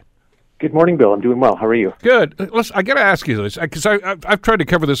doing today? Good morning, Bill. I'm doing well. How are you? Good. Listen, I got to ask you this, because I've tried to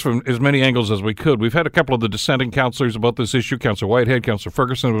cover this from as many angles as we could. We've had a couple of the dissenting councillors about this issue. Councillor Whitehead, Councillor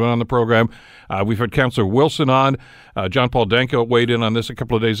Ferguson have been on the program. We've had Councillor Wilson on. John Paul Danko weighed in on this a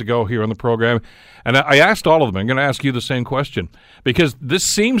couple of days ago here on the program. And I asked all of them. I'm going to ask you the same question, because this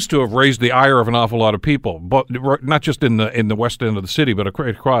seems to have raised the ire of an awful lot of people, but not just in the west end of the city, but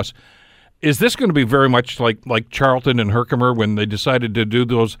across. Is this going to be very much like Charlton and Herkimer when they decided to do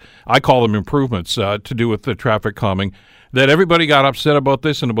those, I call them improvements, to do with the traffic calming, that everybody got upset about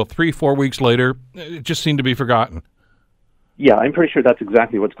this, and about 3-4 weeks later, it just seemed to be forgotten? Yeah, I'm pretty sure that's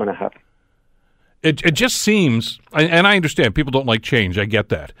exactly what's going to happen. It just seems, and I understand people don't like change, I get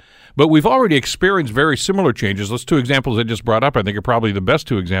that, but we've already experienced very similar changes. Those two examples I just brought up, I think, are probably the best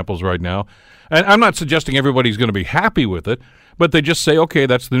two examples right now. And I'm not suggesting everybody's going to be happy with it, but they just say, okay,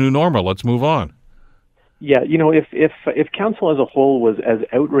 that's the new normal, let's move on. Yeah, if council as a whole was as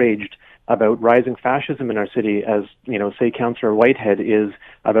outraged about rising fascism in our city as, say Councillor Whitehead is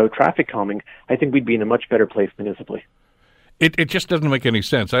about traffic calming, I think we'd be in a much better place municipally. It just doesn't make any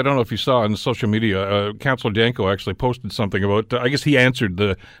sense. I don't know if you saw on social media, Councillor Danko actually posted something about, I guess he answered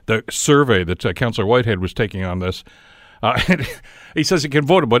the survey that Councillor Whitehead was taking on this. He says he can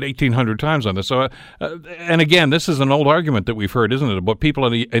vote about 1,800 times on this. So, and again, this is an old argument that we've heard, isn't it, about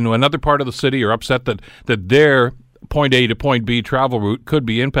people in another part of the city are upset that their point A to point B travel route could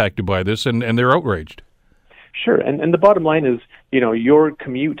be impacted by this, and they're outraged. Sure, and the bottom line is, your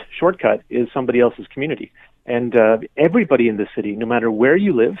commute shortcut is somebody else's community. And everybody in the city, no matter where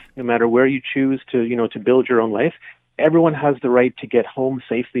you live, no matter where you choose to build your own life, everyone has the right to get home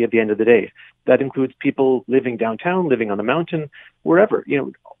safely at the end of the day. That includes people living downtown, living on the mountain, wherever.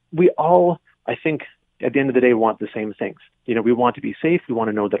 We all, I think, at the end of the day, want the same things. We want to be safe. We want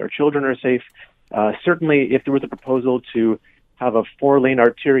to know that our children are safe. Certainly, if there was a proposal to have a 4-lane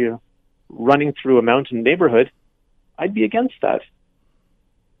arteria running through a mountain neighborhood, I'd be against that.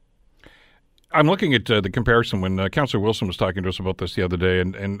 I'm looking at the comparison when Councillor Wilson was talking to us about this the other day,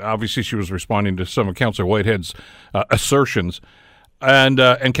 and obviously she was responding to some of Councillor Whitehead's assertions, and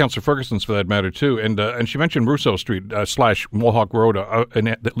Councillor Ferguson's for that matter too. And she mentioned Rousseau Street / Mohawk Road,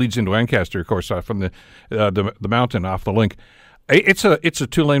 that leads into Ancaster, of course, from the mountain off the link. It's a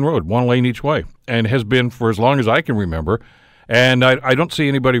 2-lane road, 1 lane each way, and has been for as long as I can remember. And I don't see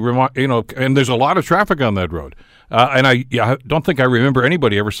anybody, and there's a lot of traffic on that road. And I don't think I remember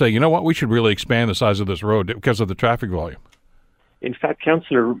anybody ever saying, you know what, we should really expand the size of this road because of the traffic volume. In fact,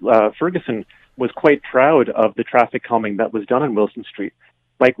 Councillor Ferguson was quite proud of the traffic calming that was done on Wilson Street.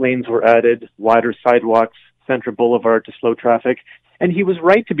 Bike lanes were added, wider sidewalks, Centre Boulevard to slow traffic, and he was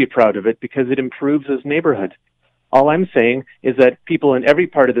right to be proud of it because it improves his neighborhood. All I'm saying is that people in every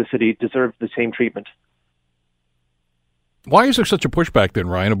part of the city deserve the same treatment. Why is there such a pushback then,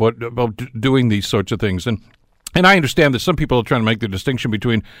 Ryan, about doing these sorts of things? And I understand that some people are trying to make the distinction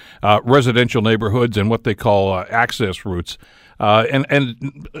between residential neighborhoods and what they call access routes. And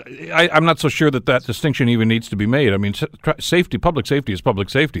I'm not so sure that distinction even needs to be made. I mean, public safety is public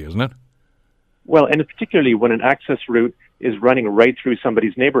safety, isn't it? Well, and particularly when an access route is running right through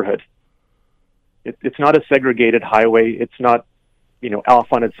somebody's neighborhood. It's not a segregated highway. It's not, off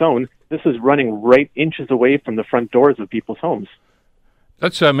on its own. This is running right inches away from the front doors of people's homes.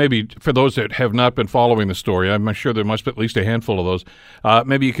 That's maybe for those that have not been following the story. I'm sure there must be at least a handful of those.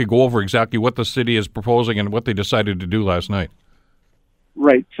 Maybe you could go over exactly what the city is proposing and what they decided to do last night.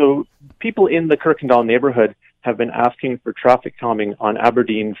 Right. So people in the Kirkendall neighborhood have been asking for traffic calming on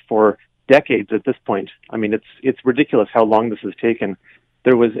Aberdeen for decades at this point. I mean, it's ridiculous how long this has taken.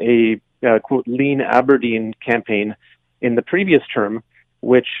 There was a, quote, Lean Aberdeen campaign in the previous term,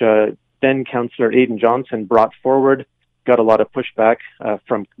 which then Councillor Aidan Johnson brought forward, got a lot of pushback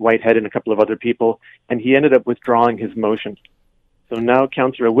from Whitehead and a couple of other people, and he ended up withdrawing his motion. So now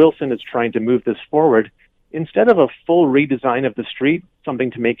Councillor Wilson is trying to move this forward. Instead of a full redesign of the street, something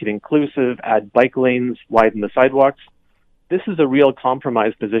to make it inclusive, add bike lanes, widen the sidewalks, this is a real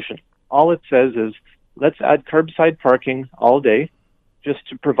compromise position. All it says is, let's add curbside parking all day, just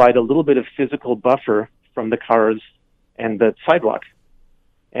to provide a little bit of physical buffer from the cars and the sidewalk.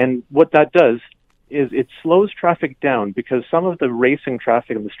 And what that does is it slows traffic down because some of the racing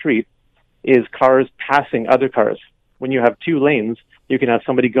traffic on the street is cars passing other cars. When you have 2 lanes, you can have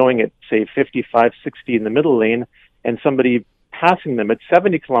somebody going at, say, 55, 60 in the middle lane and somebody passing them at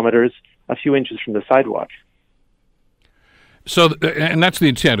 70 kilometers a few inches from the sidewalk. So, and that's the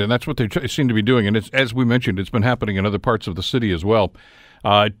intent, and that's what they seem to be doing. And it's, as we mentioned, it's been happening in other parts of the city as well.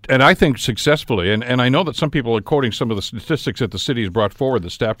 And I think successfully, and I know that some people are quoting some of the statistics that the city has brought forward,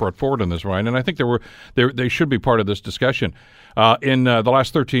 the staff brought forward on this, Ryan, and I think they should be part of this discussion. In the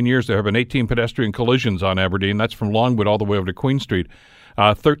last 13 years, there have been 18 pedestrian collisions on Aberdeen. That's from Longwood all the way over to Queen Street.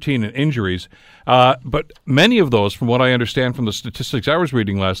 13 injuries. But many of those, from what I understand from the statistics I was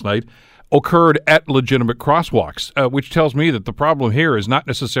reading last night, occurred at legitimate crosswalks, which tells me that the problem here is not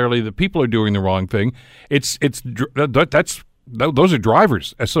necessarily that people are doing the wrong thing. Those are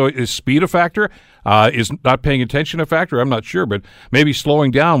drivers. So is speed a factor? Is not paying attention a factor? I'm not sure, but maybe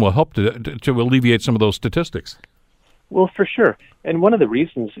slowing down will help to alleviate some of those statistics. Well, for sure. And one of the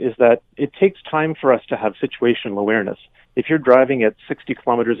reasons is that it takes time for us to have situational awareness. If you're driving at 60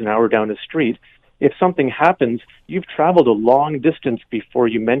 kilometers an hour down a street, if something happens, you've traveled a long distance before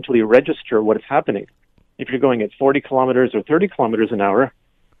you mentally register what is happening. If you're going at 40 kilometers or 30 kilometers an hour,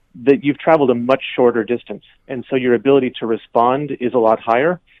 that you've traveled a much shorter distance. And so your ability to respond is a lot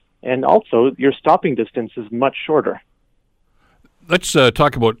higher. And also, your stopping distance is much shorter. Let's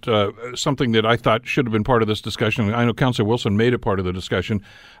talk about something that I thought should have been part of this discussion. I know Councillor Wilson made it part of the discussion,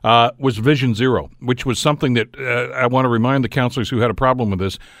 was Vision Zero, which was something that I want to remind the councillors who had a problem with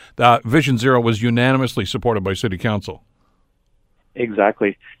this. Vision Zero was unanimously supported by City Council.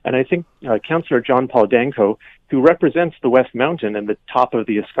 Exactly. And I think Councillor John Paul Danko, who represents the West Mountain and the top of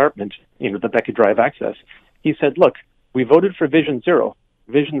the escarpment, the Beckett Drive access, he said, look, we voted for Vision Zero.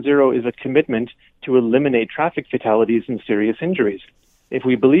 Vision Zero is a commitment to eliminate traffic fatalities and serious injuries. If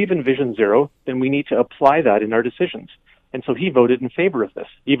we believe in Vision Zero, then we need to apply that in our decisions. And so he voted in favor of this,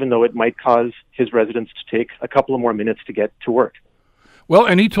 even though it might cause his residents to take a couple of more minutes to get to work. Well,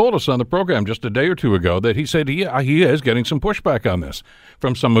 and he told us on the program just a day or two ago that he said he is getting some pushback on this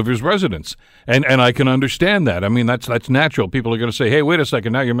from some of his residents. And I can understand that. I mean, that's natural. People are going to say, hey, wait a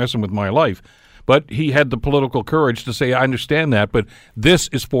second, now you're messing with my life. But he had the political courage to say, I understand that, but this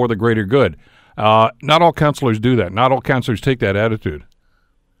is for the greater good. Not all councillors do that. Not all councillors take that attitude.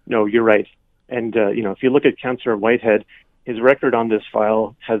 No, you're right. And, if you look at Councillor Whitehead, his record on this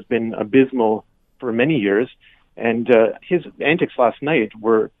file has been abysmal for many years, and his antics last night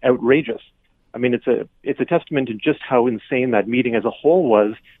were outrageous. I mean, it's a testament to just how insane that meeting as a whole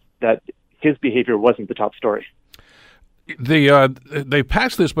was, that his behavior wasn't the top story. They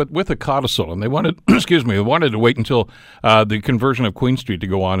passed this, but with a codicil, and they wanted, they wanted to wait until the conversion of Queen Street to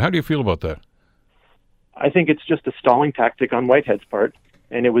go on. How do you feel about that? I think it's just a stalling tactic on Whitehead's part,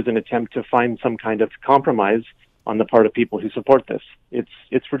 and it was an attempt to find some kind of compromise on the part of people who support this.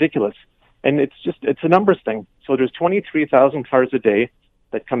 It's ridiculous, and it's a numbers thing. So there's 23,000 cars a day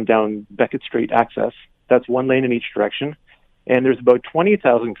that come down Beckett Street access. That's one lane in each direction, and there's about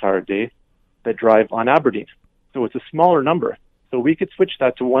 20,000 cars a day that drive on Aberdeen. So it's a smaller number. So we could switch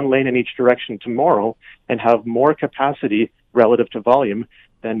that to one lane in each direction tomorrow and have more capacity relative to volume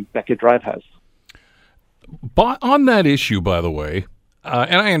than Beckett Drive has. But on that issue, by the way,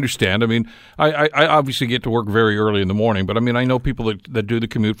 and I understand, I mean, I obviously get to work very early in the morning, but I mean, I know people that do the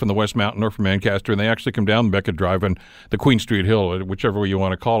commute from the West Mountain or from Ancaster, and they actually come down Beckett Drive and the Queen Street Hill, whichever way you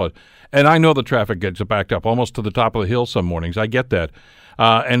want to call it. And I know the traffic gets backed up almost to the top of the hill some mornings. I get that.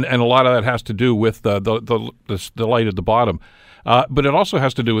 And a lot of that has to do with the light at the bottom. But it also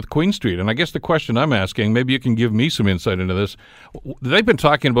has to do with Queen Street. And I guess the question I'm asking, maybe you can give me some insight into this. They've been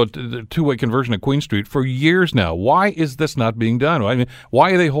talking about the two-way conversion of Queen Street for years now. Why is this not being done? I mean,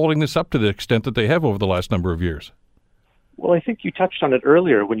 why are they holding this up to the extent that they have over the last number of years? Well, I think you touched on it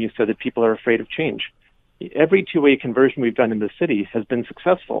earlier when you said that people are afraid of change. Every two-way conversion we've done in the city has been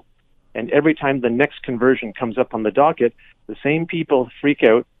successful. And every time the next conversion comes up on the docket, the same people freak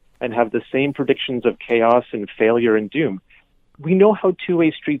out and have the same predictions of chaos and failure and doom. We know how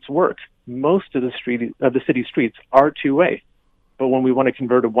two-way streets work. Most of the city streets are two-way. But when we want to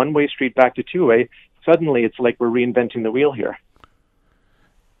convert a one-way street back to two-way, suddenly it's like we're reinventing the wheel here.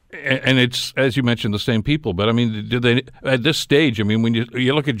 And it's, as you mentioned, the same people. But, I mean, do they at this stage, I mean, when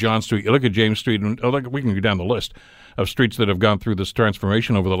you look at John Street, you look at James Street, and we can go down the list of streets that have gone through this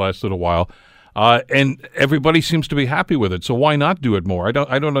transformation over the last little while, and everybody seems to be happy with it. So why not do it more? I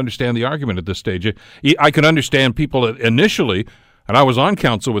don't understand the argument at this stage. I can understand people initially, and I was on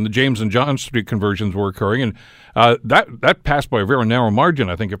council when the James and John Street conversions were occurring, and that passed by a very narrow margin,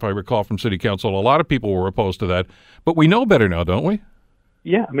 I think, if I recall, from City Council. A lot of people were opposed to that. But we know better now, don't we?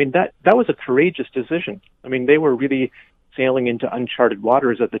 Yeah, I mean, that was a courageous decision. I mean, they were really sailing into uncharted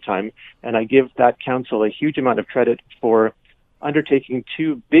waters at the time, and I give that council a huge amount of credit for undertaking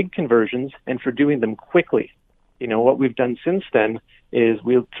two big conversions and for doing them quickly. You know, what we've done since then is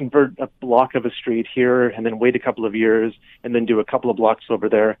we'll convert a block of a street here and then wait a couple of years and then do a couple of blocks over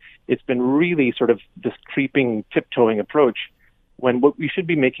there. It's been really sort of this creeping, tiptoeing approach, when what we should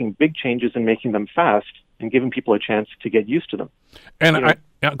be making big changes and making them fast and giving people a chance to get used to them. And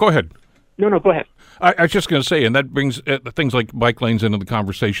go ahead. No, go ahead. I was just going to say, and that brings things like bike lanes into the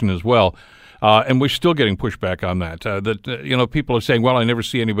conversation as well. And we're still getting pushback on that. People are saying, well, I never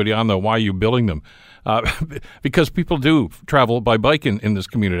see anybody on there. Why are you building them? Because people do travel by bike in this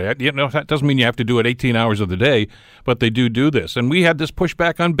community. That doesn't mean you have to do it 18 hours of the day, but they do this. And we had this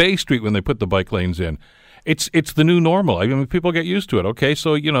pushback on Bay Street when they put the bike lanes in. It's the new normal. I mean, people get used to it. Okay,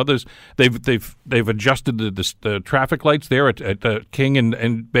 so they've adjusted the traffic lights there at King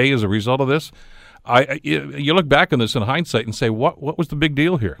and Bay as a result of this. You look back on this in hindsight and say, what was the big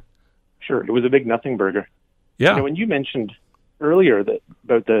deal here? Sure, it was a big nothing burger. Yeah. When you mentioned earlier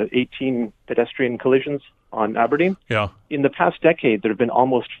about the 18 pedestrian collisions on Aberdeen, yeah, in the past decade there have been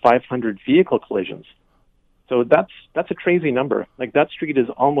almost 500 vehicle collisions. So that's a crazy number. Like, that street is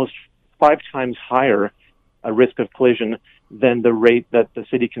almost 5 times higher a risk of collision than the rate that the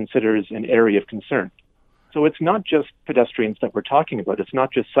city considers an area of concern. So it's not just pedestrians that we're talking about. It's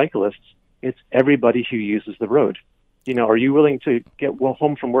not just cyclists. It's everybody who uses the road. Are you willing to get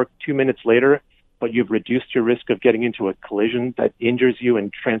home from work 2 minutes later, but you've reduced your risk of getting into a collision that injures you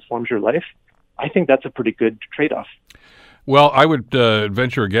and transforms your life? I think that's a pretty good trade-off. Well, I would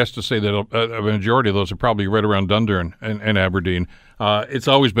venture a guess to say that a majority of those are probably right around Dundurn and Aberdeen. It's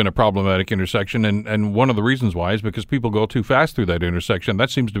always been a problematic intersection, and one of the reasons why is because people go too fast through that intersection. That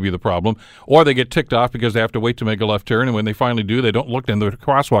seems to be the problem. Or they get ticked off because they have to wait to make a left turn, and when they finally do, they don't look in the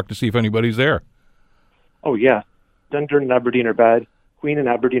crosswalk to see if anybody's there. Oh, yeah. Dundurn and Aberdeen are bad. Queen and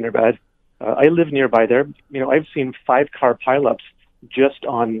Aberdeen are bad. I live nearby there. I've seen 5-car pileups just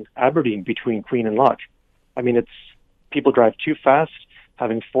on Aberdeen between Queen and Loch. I mean, people drive too fast.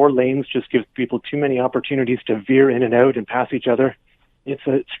 Having 4 lanes just gives people too many opportunities to veer in and out and pass each other. It's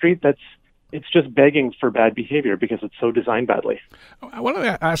a street it's just begging for bad behavior because it's so designed badly. I want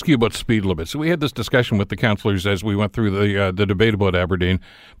to ask you about speed limits. We had this discussion with the councillors as we went through the debate about Aberdeen,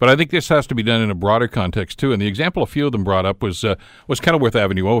 but I think this has to be done in a broader context too. And the example a few of them brought up was Kenilworth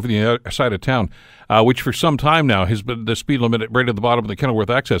Avenue over the other side of town, which for some time now has been the speed limit right at the bottom of the Kenilworth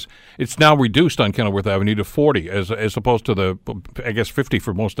access. It's now reduced on Kenilworth Avenue to 40 as opposed to the 50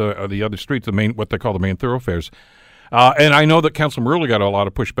 for most of the other streets, what they call the main thoroughfares. And I know that Councillor Merulla got a lot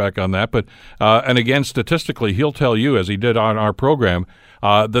of pushback on that, but and again, statistically, he'll tell you, as he did on our program,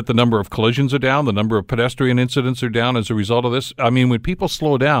 that the number of collisions are down, the number of pedestrian incidents are down as a result of this. I mean, when people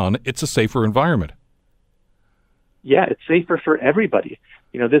slow down, it's a safer environment. Yeah, it's safer for everybody.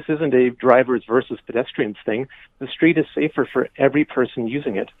 This isn't a drivers versus pedestrians thing. The street is safer for every person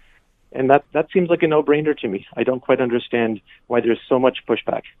using it. And that seems like a no-brainer to me. I don't quite understand why there's so much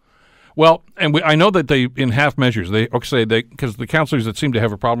pushback. Well, and I know that they, in half measures, they say because the councillors that seem to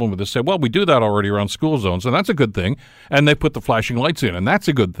have a problem with this say, well, we do that already around school zones, and that's a good thing, and they put the flashing lights in, and that's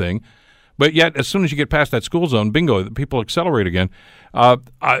a good thing. But yet, as soon as you get past that school zone, bingo, people accelerate again. I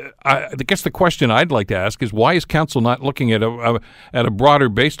guess the question I'd like to ask is, why is council not looking at a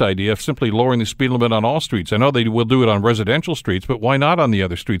broader-based idea of simply lowering the speed limit on all streets? I know they will do it on residential streets, but why not on the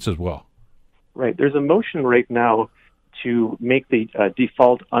other streets as well? Right. There's a motion right now to make the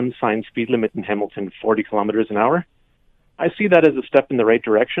default unsigned speed limit in Hamilton 40 kilometers an hour. I see that as a step in the right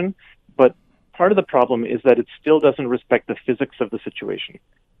direction, but part of the problem is that it still doesn't respect the physics of the situation.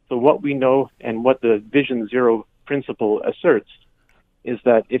 So what we know and what the Vision Zero principle asserts is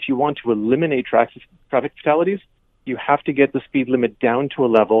that if you want to eliminate traffic fatalities, you have to get the speed limit down to a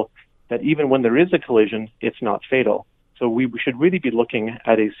level that even when there is a collision, it's not fatal. So we should really be looking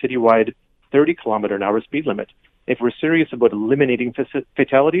at a citywide 30 kilometer an hour speed limit. If we're serious about eliminating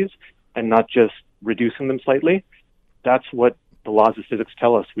fatalities and not just reducing them slightly, that's what the laws of physics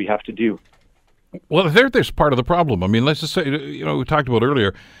tell us we have to do. Well, there's part of the problem. I mean, let's just say, we talked about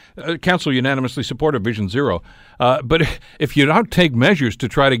earlier, council unanimously supported Vision Zero. But if you don't take measures to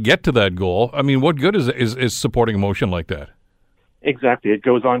try to get to that goal, I mean, what good is supporting a motion like that? Exactly. It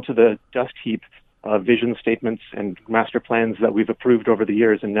goes on to the dust heap of vision statements and master plans that we've approved over the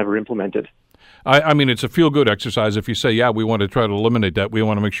years and never implemented. I mean, it's a feel-good exercise if you say, yeah, we want to try to eliminate that. We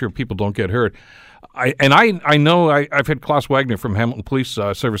want to make sure people don't get hurt. I know I've had Klaus Wagner from Hamilton Police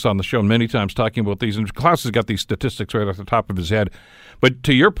Service on the show many times talking about these, and Klaus has got these statistics right off the top of his head. But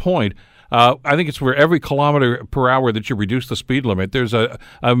to your point, I think it's for every kilometer per hour that you reduce the speed limit, there's a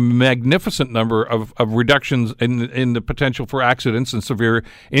magnificent number of reductions in the potential for accidents and severe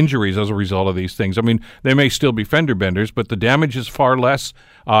injuries as a result of these things. I mean, they may still be fender benders, but the damage is far less,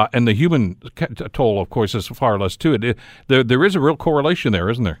 and the human toll, of course, is far less too. There is a real correlation there,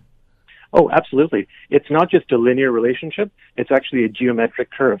 isn't there? Oh, absolutely. It's not just a linear relationship. It's actually a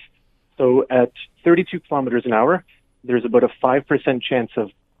geometric curve. So at 32 kilometers an hour, there's about a 5% chance of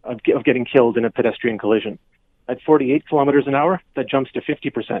getting killed in a pedestrian collision. At 48 kilometers an hour, that jumps to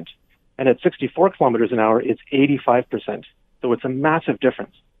 50%. And at 64 kilometers an hour, it's 85%. So it's a massive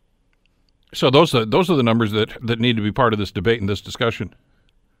difference. So those are the numbers that need to be part of this debate and this discussion.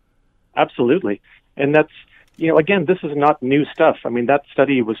 Absolutely. And that's, again, this is not new stuff. I mean, that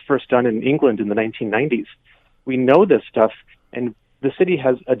study was first done in England in the 1990s. We know this stuff, and the city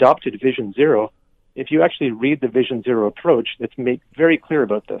has adopted Vision Zero. If you actually read the Vision Zero approach, it's made very clear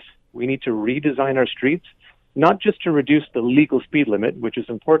about this. We need to redesign our streets, not just to reduce the legal speed limit, which is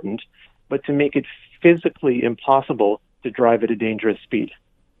important, but to make it physically impossible to drive at a dangerous speed.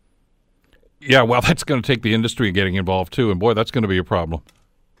 Yeah, well, that's going to take the industry getting involved too, and boy, that's going to be a problem.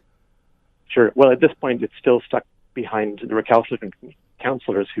 Sure. Well, at this point, it's still stuck behind the recalcitrant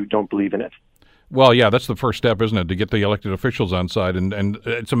councillors who don't believe in it. Well, yeah, that's the first step, isn't it, to get the elected officials on side, and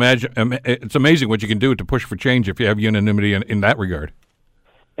it's amazing what you can do to push for change if you have unanimity in that regard.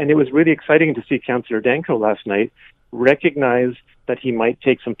 And it was really exciting to see Councillor Danko last night recognize that he might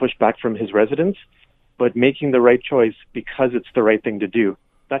take some pushback from his residents, but making the right choice because it's the right thing to do.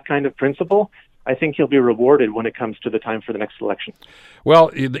 That kind of principle, I think he'll be rewarded when it comes to the time for the next election.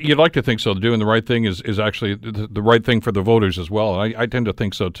 Well, you'd like to think so. Doing the right thing is actually the right thing for the voters as well. I tend to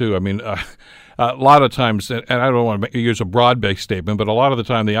think so, too. I mean, a lot of times, and I don't want to use a broad-based statement, but a lot of the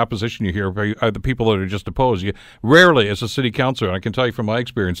time the opposition you hear are the people that are just opposed. You rarely, as a city councilor, and I can tell you from my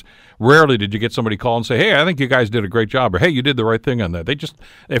experience, rarely did you get somebody call and say, hey, I think you guys did a great job, or hey, you did the right thing on that. They just,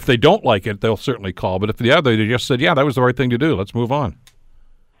 if they don't like it, they'll certainly call. But if the other, they just said, yeah, that was the right thing to do. Let's move on.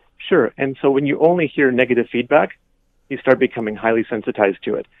 Sure. And so when you only hear negative feedback, you start becoming highly sensitized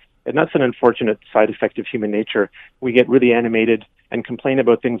to it. And that's an unfortunate side effect of human nature. We get really animated and complain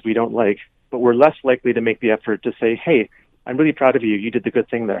about things we don't like, but we're less likely to make the effort to say, hey, I'm really proud of you. You did the good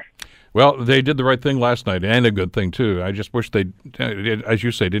thing there. Well, they did the right thing last night, and a good thing, too. I just wish they, as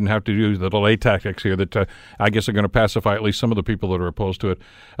you say, didn't have to use the delay tactics here that I guess are going to pacify at least some of the people that are opposed to it.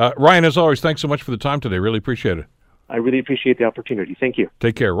 Ryan, as always, thanks so much for the time today. Really appreciate it. I really appreciate the opportunity. Thank you.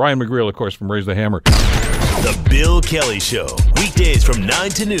 Take care. Ryan McGreal, of course, from Raise the Hammer. The Bill Kelly Show, weekdays from 9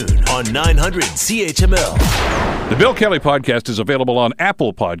 to noon on 900 CHML. The Bill Kelly Podcast is available on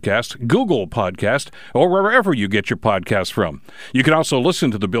Apple Podcast, Google Podcast, or wherever you get your podcasts from. You can also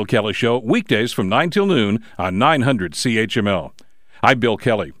listen to The Bill Kelly Show weekdays from 9 till noon on 900 CHML. I'm Bill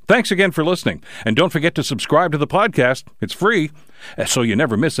Kelly. Thanks again for listening. And don't forget to subscribe to the podcast. It's free, so you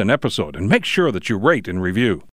never miss an episode. And make sure that you rate and review.